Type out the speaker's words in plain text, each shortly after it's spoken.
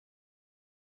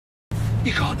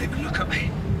You can't even look at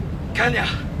me, can ya?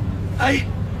 Hey?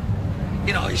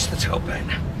 You know, I used to tell Ben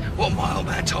what my old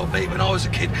man told me when I was a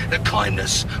kid, that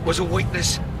kindness was a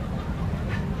weakness.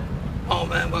 Oh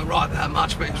man weren't right about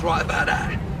much, but he was right about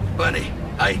that, weren't he?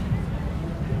 Hey?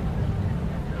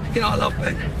 You know, I love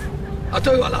Ben. I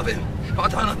do, I love him.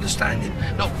 But I don't understand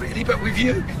him. Not really, but with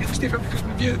you, it was different because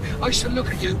with you, I used to look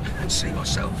at you and see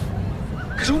myself.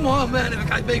 Because all my old man ever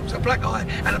gave me was a black eye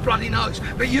and a bloody nose.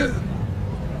 But you,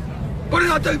 what did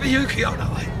I do for you,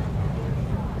 Keanu?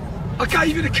 I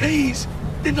gave you the keys,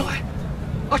 didn't I?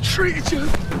 I treated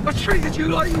you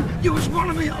like you was one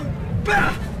of me own.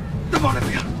 Better than one of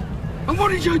me own. And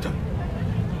what did you do?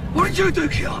 What did you do,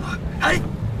 Keanu? Hey?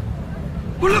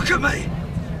 Well, look at me.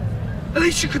 The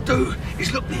least you could do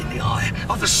is look me in the eye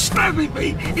after stabbing me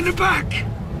in the back.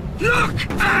 Look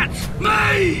at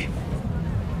me!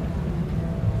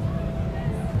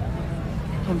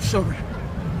 I'm sorry.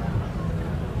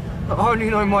 I only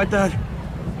know my dad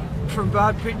from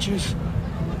bad pictures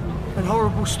and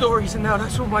horrible stories, and now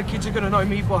that's all my kids are going to know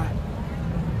me by.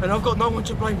 And I've got no one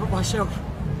to blame but myself.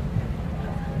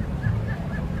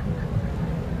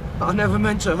 I never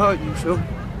meant to hurt you, Phil.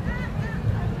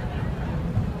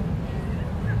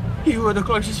 You were the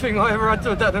closest thing I ever had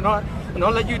to a dad, and I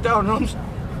let you down, and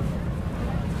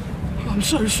I'm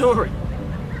so sorry.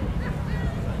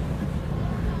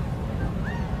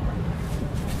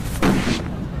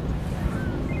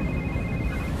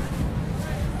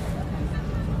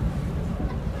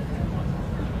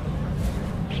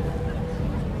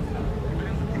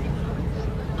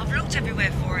 I've looked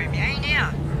everywhere for him, he ain't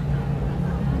here.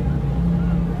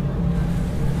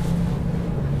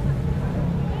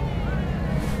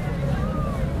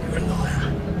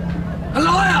 A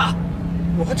liar!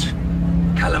 What?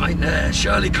 Callum ain't there.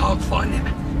 Shirley can't find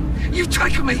him. You've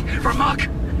taken me for a mug.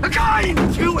 Again!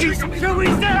 Phil, he's there!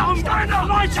 Stand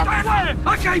up! Stand up!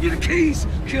 I gave you the keys,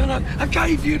 Keanu. I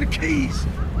gave you the keys.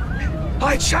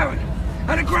 I had Sharon.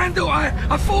 I had a granddaughter.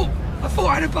 I thought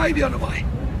I had a baby on the way.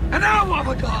 And now what have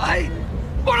I got, eh?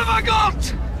 What have I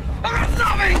got? I've got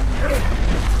nothing!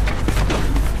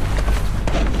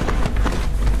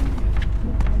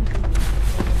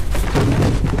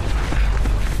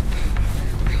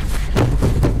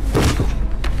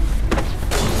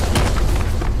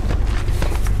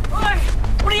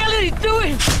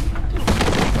 Doing?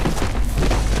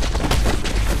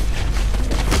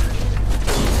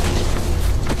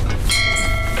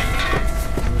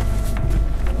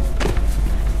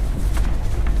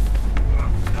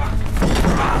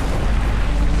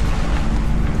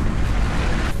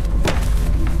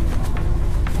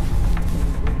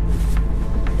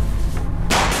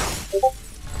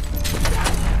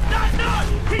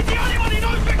 He's the only one who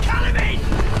knows where Callum is!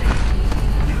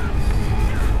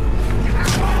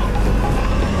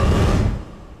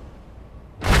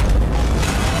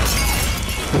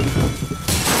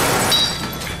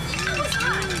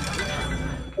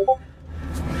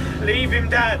 Leave him,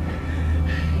 Dad.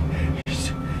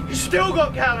 He's still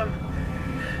got Callum.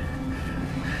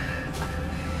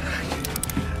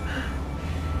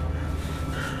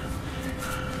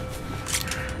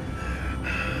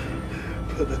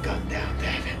 Put the gun down, Dad.